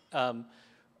you.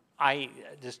 I've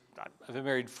been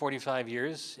married 45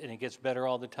 years, and it gets better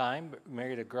all the time.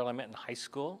 Married a girl I met in high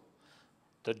school,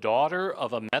 the daughter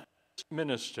of a Methodist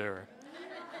minister.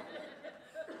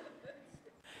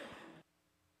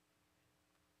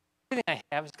 Everything I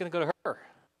have is going to go to her.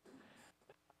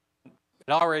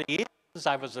 It already is.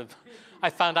 I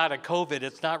found out at COVID,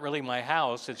 it's not really my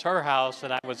house. It's her house,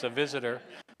 and I was a visitor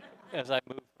as I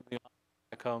moved from the office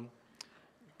back home.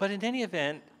 But in any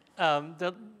event,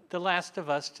 the last of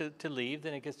us to leave,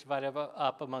 then it gets divided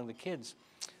up among the kids.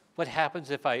 What happens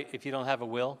if you don't have a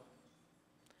will?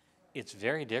 It's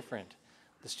very different.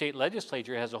 The state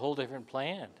legislature has a whole different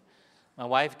plan. My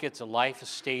wife gets a life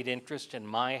estate interest in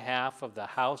my half of the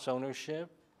house ownership.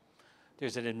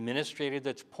 There's an administrator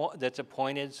that's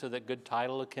appointed so that good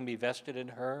title can be vested in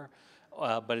her,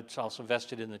 but it's also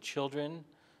vested in the children,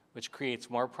 which creates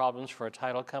more problems for a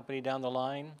title company down the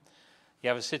line. You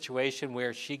have a situation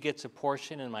where she gets a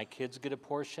portion and my kids get a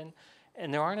portion,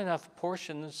 and there aren't enough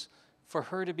portions for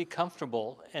her to be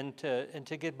comfortable and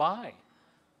to get by,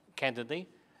 candidly.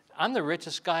 I'm the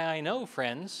richest guy I know,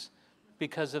 friends,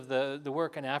 because of the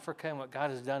work in Africa and what God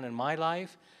has done in my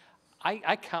life.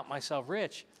 I count myself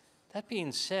rich. That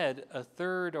being said, a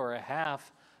third or a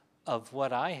half of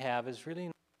what I have is really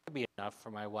not going to be enough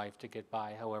for my wife to get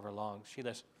by however long she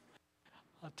lives.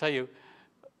 I'll tell you,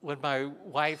 when my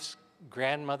wife's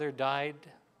great-grandmother died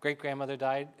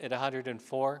at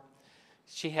 104,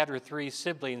 she had her 3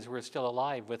 siblings who were still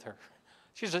alive with her.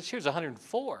 She was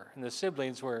 104, and the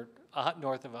siblings were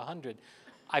north of 100.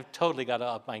 I've totally got to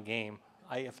up my game.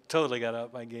 I have totally got to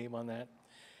up my game on that.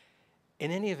 In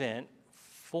any event,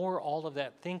 for all of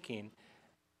that thinking,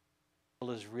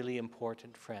 is really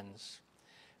important, friends,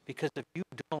 because if you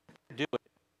don't do it,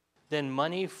 then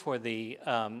money for the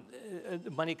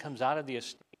money comes out of the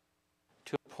estate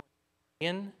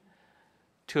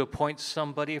to appoint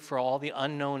somebody for all the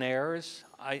unknown heirs.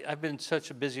 I've been such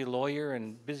a busy lawyer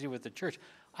and busy with the church.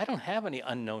 I don't have any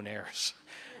unknown heirs.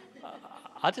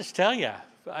 I'll just tell you.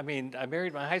 I mean, I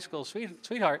married my high school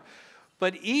sweetheart,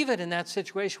 but even in that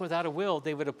situation without a will,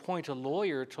 they would appoint a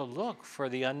lawyer to look for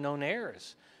the unknown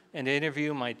heirs and to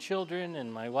interview my children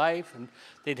and my wife, and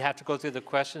they'd have to go through the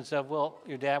questions of, well,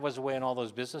 your dad was away on all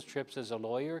those business trips as a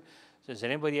lawyer. Has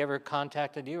anybody ever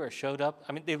contacted you or showed up?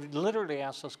 I mean, they would literally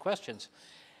ask those questions.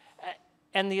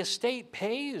 And the estate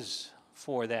pays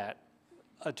for that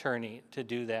attorney to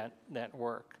do that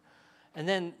work. And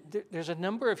then there's a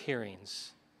number of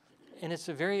hearings, and it's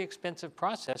a very expensive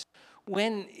process.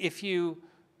 If you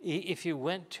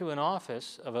went to an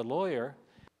office of a lawyer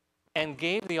and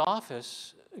gave the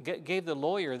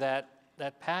lawyer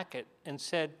that packet and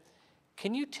said,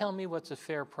 "Can you tell me what's a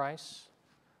fair price?"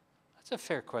 That's a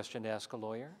fair question to ask a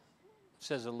lawyer,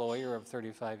 says a lawyer of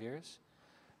 35 years.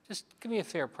 Just give me a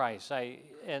fair price.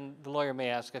 And the lawyer may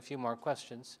ask a few more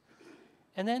questions,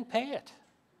 and then pay it,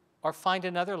 or find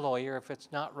another lawyer if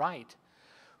it's not right.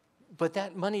 But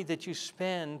that money that you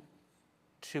spend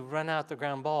to run out the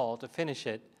ground ball, to finish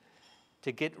it,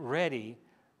 to get ready,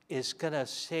 is going to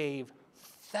save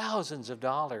thousands of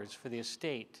dollars for the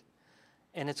estate.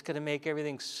 And it's going to make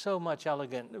everything so much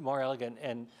more elegant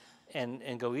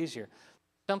and go easier.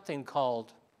 Something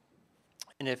called,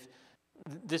 and if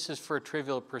this is for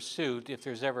Trivial Pursuit, if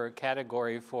there's ever a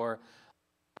category for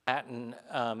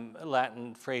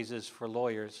Latin phrases for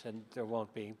lawyers, and there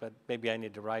won't be, but maybe I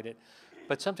need to write it,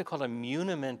 but something called a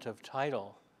muniment of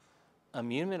title. A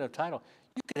muniment of title.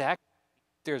 You could actually,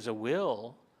 if there's a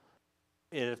will,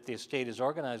 if the estate is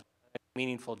organized with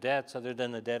meaningful debts other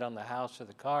than the debt on the house or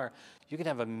the car, you can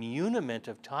have a muniment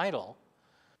of title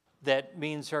that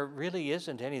means there really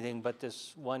isn't anything but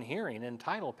this one hearing and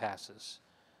title passes.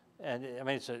 And I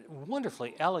mean, it's a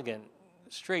wonderfully elegant,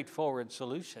 straightforward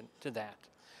solution to that.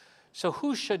 So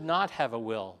who should not have a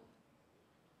will?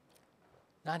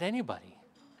 Not anybody.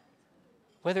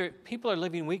 Whether people are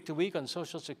living week to week on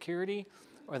Social Security,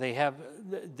 or they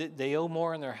owe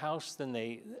more in their house than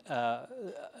they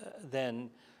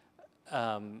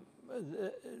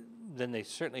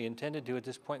certainly intended to at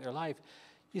this point in their life,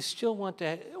 you still want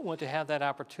to have that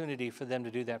opportunity for them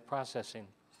to do that processing.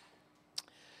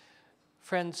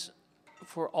 Friends,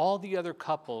 for all the other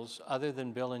couples other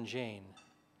than Bill and Jane,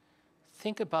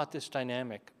 think about this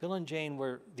dynamic. Bill and Jane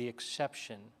were the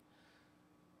exception.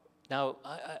 Now,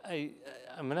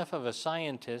 I'm enough of a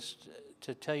scientist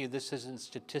to tell you this isn't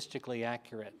statistically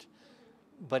accurate,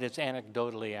 but it's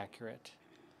anecdotally accurate.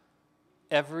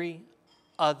 Every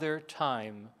other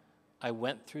time I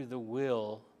went through the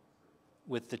will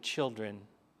with the children,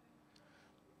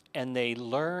 and they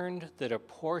learned that a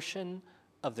portion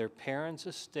of their parents'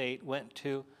 estate went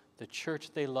to the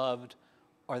church they loved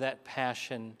or that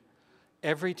passion,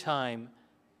 every time.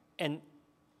 And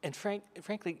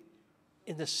frankly,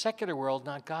 in the secular world,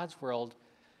 not God's world,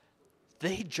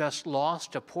 they just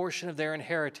lost a portion of their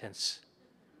inheritance.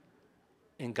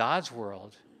 In God's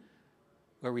world,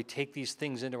 where we take these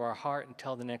things into our heart and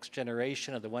tell the next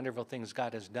generation of the wonderful things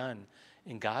God has done,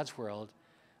 in God's world,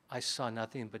 I saw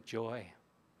nothing but joy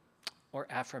or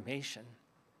affirmation.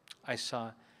 I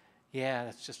saw, yeah,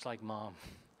 that's just like Mom.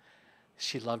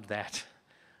 She loved that.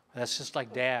 That's just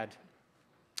like Dad.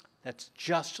 That's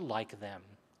just like them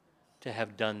to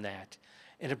have done that.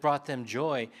 And it brought them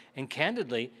joy. And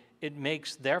candidly, it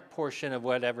makes their portion of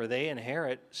whatever they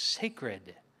inherit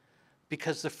sacred,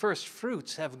 because the first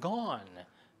fruits have gone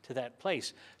to that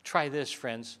place. Try this,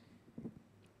 friends.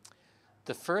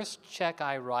 The first check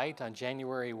I write on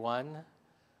January 1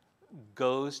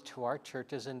 goes to our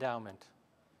church's endowment.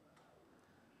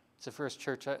 It's the first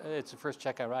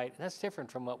check I write. And that's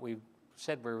different from what we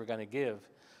said we were going to give.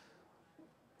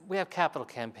 We have capital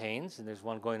campaigns, and there's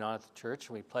one going on at the church,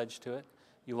 and we pledge to it.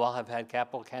 You all have had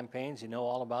capital campaigns. You know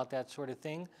all about that sort of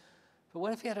thing. But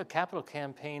what if you had a capital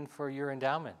campaign for your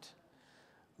endowment,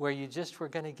 where you just were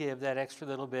going to give that extra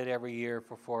little bit every year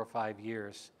for 4 or 5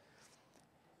 years?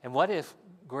 And what if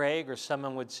Greg or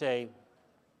someone would say,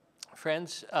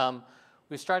 friends,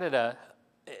 we started a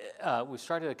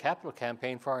capital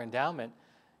campaign for our endowment,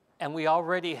 and we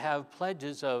already have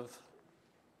pledges of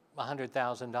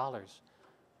 $100,000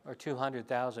 or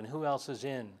 $200,000. Who else is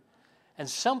in? And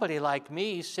somebody like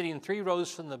me, sitting 3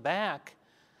 rows from the back,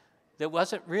 that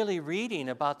wasn't really reading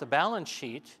about the balance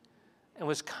sheet and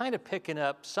was kind of picking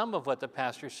up some of what the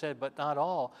pastor said, but not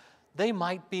all, they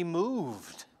might be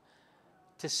moved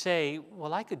to say,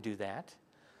 well, I could do that.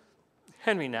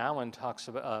 Henry Nouwen talks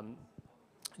about,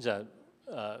 he's a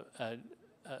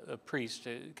priest,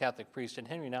 a Catholic priest, and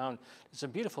Henry Nouwen has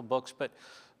some beautiful books,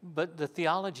 but the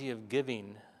theology of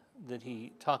giving that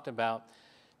he talked about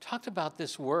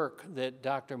this work that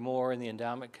Dr. Moore and the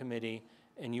Endowment Committee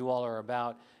and you all are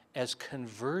about as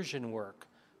conversion work,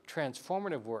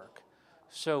 transformative work.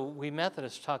 So we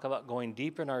Methodists talk about going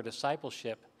deeper in our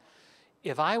discipleship.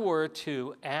 If I were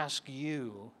to ask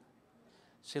you,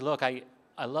 say, look, I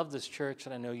love this church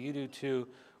and I know you do too,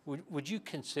 would you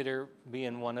consider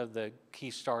being one of the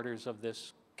key starters of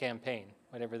this campaign,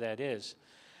 whatever that is?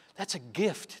 That's a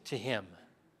gift to him.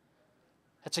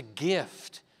 That's a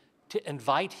gift to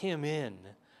invite him in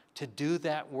to do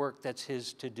that work that's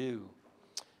his to do.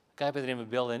 A guy by the name of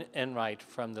Bill Enright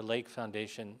from the Lake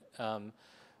Foundation,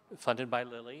 funded by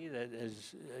Lilly, that,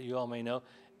 as you all may know,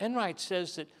 Enright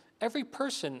says that every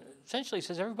person, essentially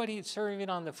says everybody serving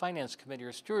on the finance committee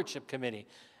or stewardship committee,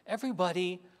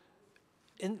 everybody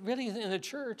in the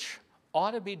church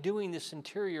ought to be doing this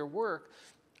interior work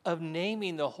of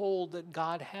naming the hold that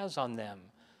God has on them.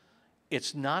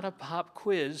 It's not a pop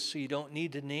quiz, so you don't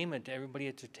need to name it to everybody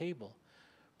at the table.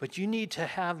 But you need to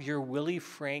have your Willie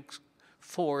Frank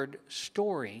Ford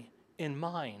story in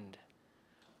mind.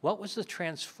 What was the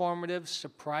transformative,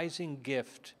 surprising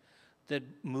gift that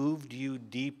moved you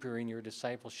deeper in your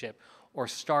discipleship, or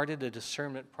started a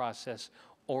discernment process,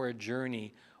 or a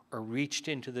journey, or reached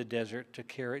into the desert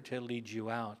to lead you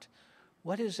out?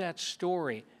 What is that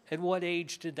story? At what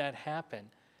age did that happen?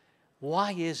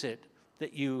 Why is it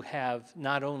that you have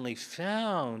not only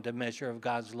found a measure of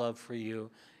God's love for you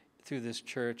through this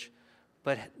church,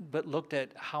 but looked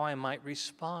at how I might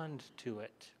respond to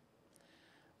it?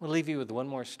 We'll leave you with one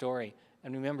more story.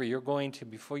 And remember,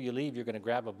 before you leave, you're going to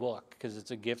grab a book, because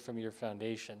it's a gift from your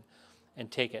foundation,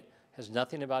 and take it. It has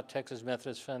nothing about Texas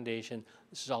Methodist Foundation.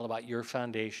 This is all about your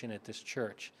foundation at this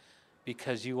church,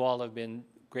 because you all have been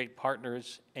great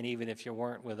partners, and even if you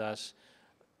weren't with us,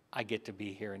 I get to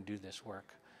be here and do this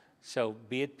work. So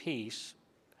be at peace.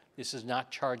 This is not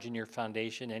charging your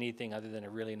foundation anything other than a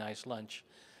really nice lunch,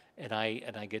 and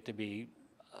I get to be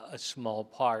a small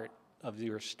part of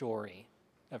your story,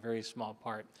 a very small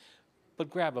part. But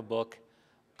grab a book,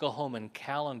 go home and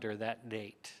calendar that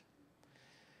date.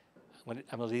 I'm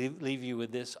going to leave you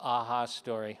with this aha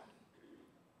story.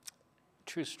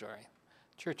 True story.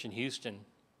 Church in Houston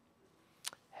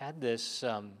had this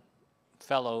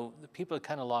fellow. The people had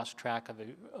kind of lost track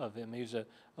of him. He was a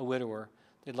widower.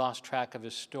 They lost track of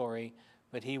his story,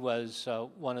 but he was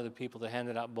one of the people that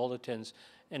handed out bulletins.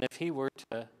 And if he were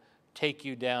to take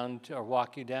you down or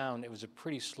walk you down, it was a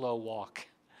pretty slow walk,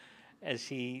 as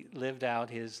he lived out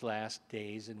his last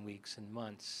days and weeks and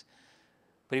months.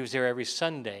 But he was there every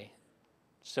Sunday.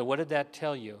 So what did that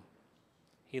tell you?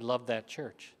 He loved that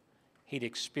church. He'd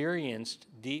experienced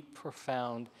deep,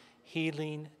 profound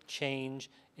healing, change,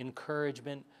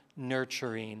 encouragement,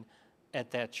 nurturing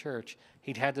at that church.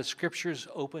 He'd had the scriptures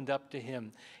opened up to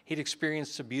him. He'd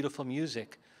experienced the beautiful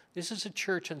music. This is a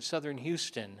church in southern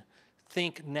Houston.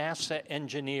 Think NASA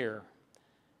engineer.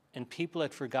 And people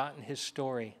had forgotten his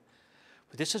story.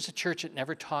 But this is a church that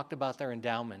never talked about their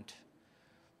endowment.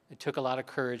 It took a lot of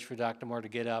courage for Dr. Moore to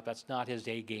get up. That's not his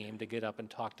A game, to get up and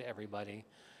talk to everybody.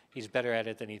 He's better at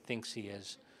it than he thinks he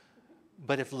is.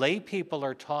 But if lay people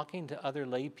are talking to other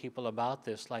lay people about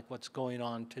this, like what's going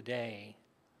on today,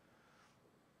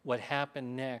 what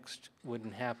happened next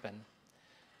wouldn't happen.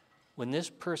 When this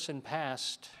person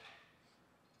passed,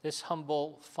 this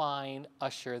humble, fine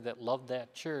usher that loved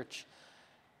that church,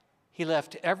 he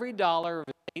left every dollar of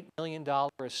his $8 million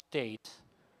estate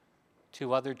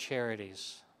to other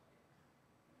charities.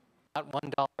 Not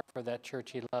 $1 for that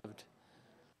church he loved.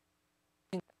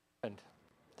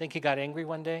 Think he got angry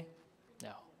one day?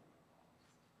 No.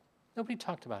 Nobody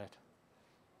talked about it.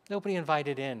 Nobody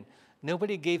invited in.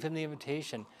 Nobody gave him the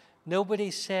invitation.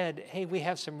 Nobody said, hey, we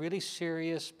have some really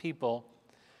serious people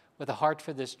with a heart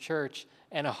for this church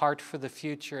and a heart for the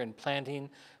future and planting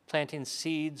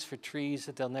seeds for trees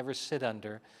that they'll never sit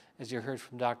under, as you heard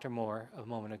from Dr. Moore a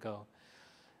moment ago.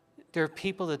 There are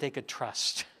people that they could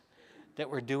trust that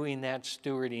were doing that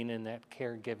stewarding and that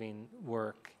caregiving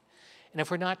work. And if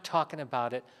we're not talking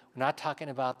about it, we're not talking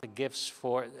about the gifts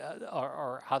for,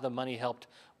 or how the money helped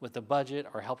with the budget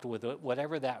or helped with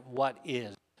whatever that what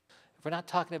is. If we're not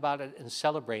talking about it and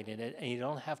celebrating it, and you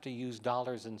don't have to use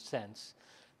dollars and cents,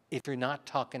 if you're not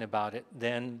talking about it,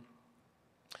 then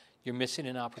you're missing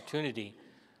an opportunity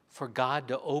for God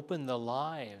to open the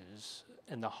lives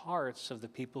and the hearts of the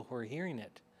people who are hearing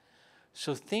it.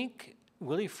 So think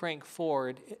Willie Frank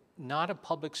Ford, not a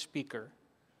public speaker,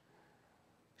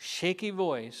 shaky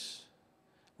voice,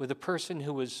 with a person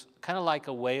who was kind of like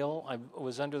a whale. I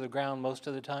was under the ground most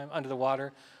of the time, under the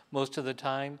water most of the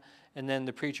time, and then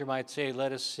the preacher might say,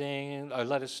 let us sing, or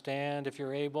let us stand if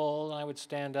you're able, and I would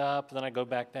stand up, and then I'd go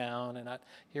back down and not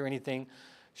hear anything.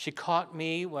 She caught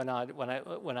me when I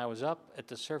was up at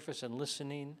the surface and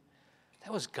listening.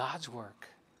 That was God's work,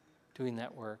 doing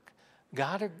that work.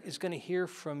 God is going to hear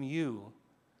from you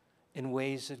in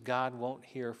ways that God won't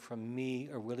hear from me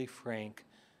or Willie Frank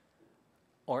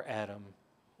or Adam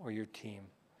or your team.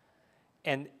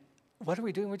 And what are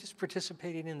we doing? We're just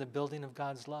participating in the building of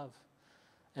God's love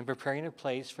and preparing a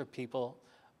place for people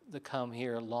that come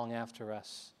here long after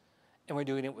us. And we're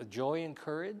doing it with joy and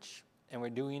courage, and we're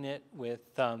doing it with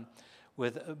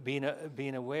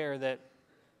being aware that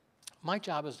my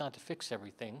job is not to fix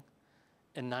everything,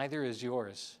 and neither is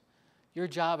yours. Your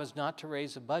job is not to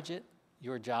raise a budget.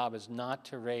 Your job is not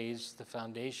to raise the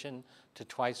foundation to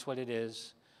twice what it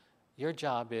is. Your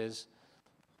job is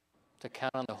to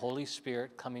count on the Holy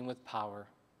Spirit coming with power,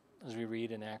 as we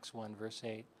read in Acts 1, verse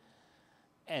 8.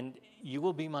 And you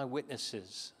will be my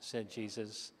witnesses, said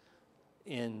Jesus,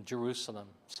 in Jerusalem,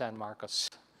 San Marcos,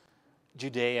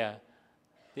 Judea,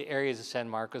 the areas of San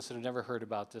Marcos that have never heard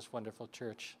about this wonderful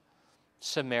church,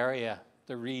 Samaria,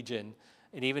 the region,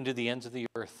 and even to the ends of the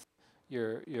earth.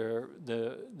 You're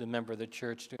the member of the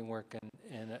church doing work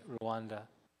in Rwanda,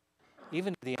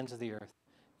 even to the ends of the earth.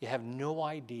 You have no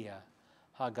idea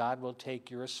how God will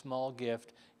take your small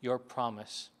gift, your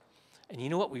promise. And you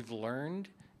know what we've learned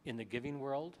in the giving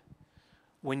world?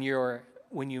 When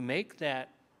you make that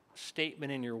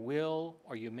statement in your will,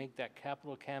 or you make that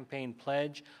capital campaign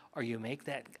pledge, or you make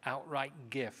that outright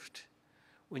gift,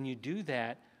 when you do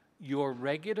that, your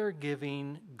regular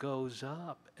giving goes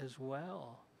up as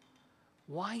well.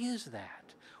 Why is that?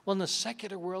 Well, in the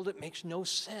secular world, it makes no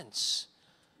sense,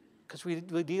 because we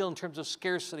deal in terms of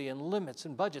scarcity and limits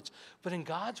and budgets. But in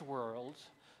God's world,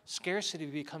 scarcity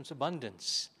becomes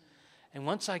abundance. And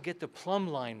once I get the plumb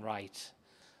line right,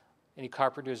 any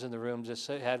carpenters in the room just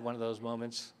had one of those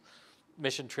moments,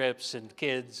 mission trips and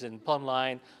kids and plumb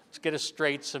line, let's get a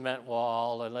straight cement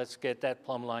wall and let's get that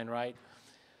plumb line right.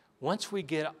 Once we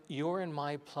get your and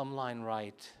my plumb line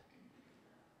right,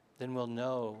 then we'll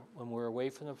know when we're away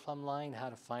from the plumb line how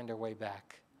to find our way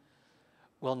back.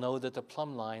 We'll know that the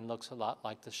plumb line looks a lot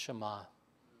like the Shema.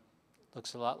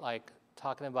 Looks a lot like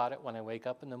talking about it when I wake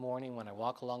up in the morning, when I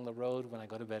walk along the road, when I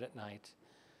go to bed at night.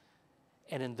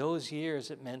 And in those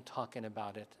years, it meant talking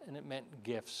about it, and it meant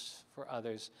gifts for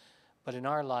others. But in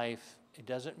our life, it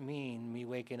doesn't mean me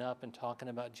waking up and talking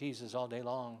about Jesus all day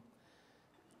long.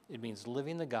 It means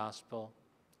living the gospel,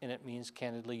 and it means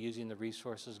candidly using the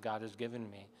resources God has given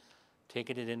me,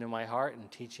 taking it into my heart and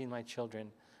teaching my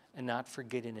children, and not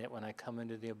forgetting it when I come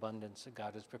into the abundance that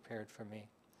God has prepared for me.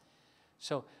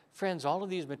 So, friends, all of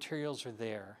these materials are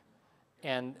there,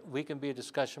 and we can be a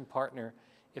discussion partner.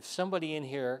 If somebody in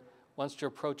here wants to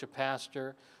approach a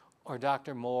pastor or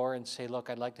Dr. Moore and say, look,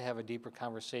 I'd like to have a deeper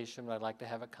conversation, but I'd like to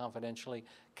have it confidentially,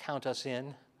 count us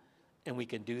in, and we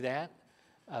can do that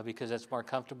because that's more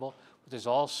comfortable. But there's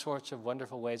all sorts of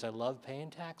wonderful ways. I love paying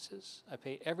taxes. I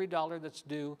pay every dollar that's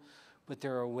due, but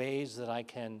there are ways that I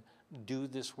can do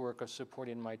this work of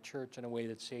supporting my church in a way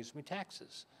that saves me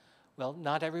taxes. Well,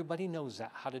 not everybody knows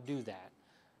that, how to do that.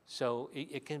 So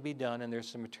it can be done, and there's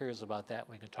some materials about that.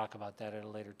 We can talk about that at a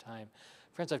later time.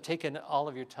 Friends, I've taken all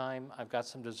of your time. I've got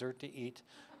some dessert to eat,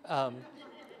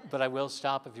 but I will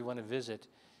stop if you want to visit.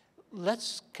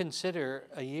 Let's consider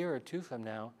a year or two from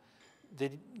now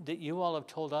that you all have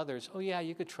told others, oh yeah,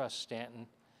 you could trust Stanton.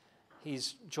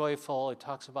 He's joyful, he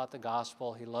talks about the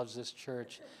gospel, he loves this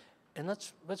church. And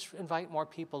let's invite more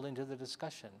people into the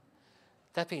discussion.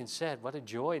 That being said, what a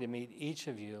joy to meet each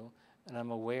of you. And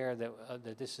I'm aware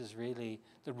that this is really,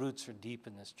 the roots are deep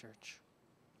in this church.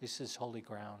 This is holy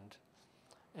ground.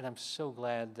 And I'm so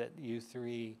glad that you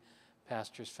three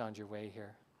pastors found your way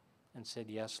here and said,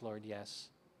 yes, Lord, yes.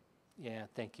 Yeah,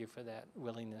 thank you for that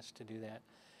willingness to do that.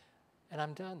 And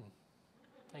I'm done.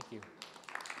 Thank you.